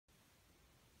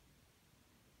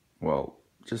Well,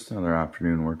 just another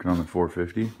afternoon working on the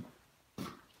 450.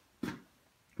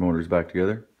 Motor's back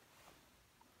together.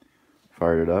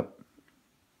 Fired it up.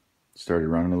 Started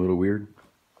running a little weird.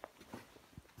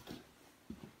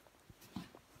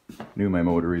 Knew my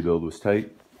motor rebuild was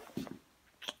tight.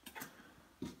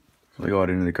 So I got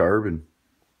into the carb and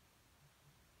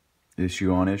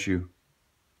issue on issue.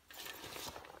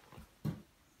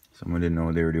 Someone didn't know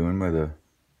what they were doing by the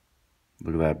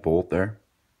look at that bolt there.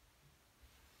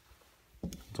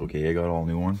 It's okay, I got all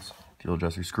new ones. Fuel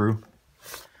adjuster screw.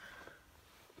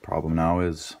 Problem now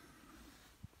is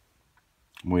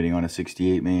I'm waiting on a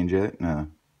 68 main jet and a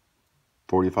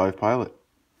 45 pilot.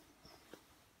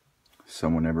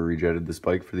 Someone never rejetted this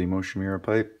bike for the emotion mirror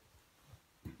pipe.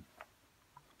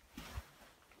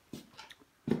 So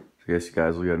I guess you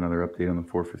guys will get another update on the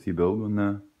 450 build when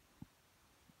the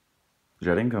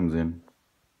jetting comes in.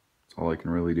 That's all I can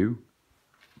really do.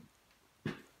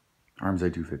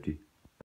 Rmz450.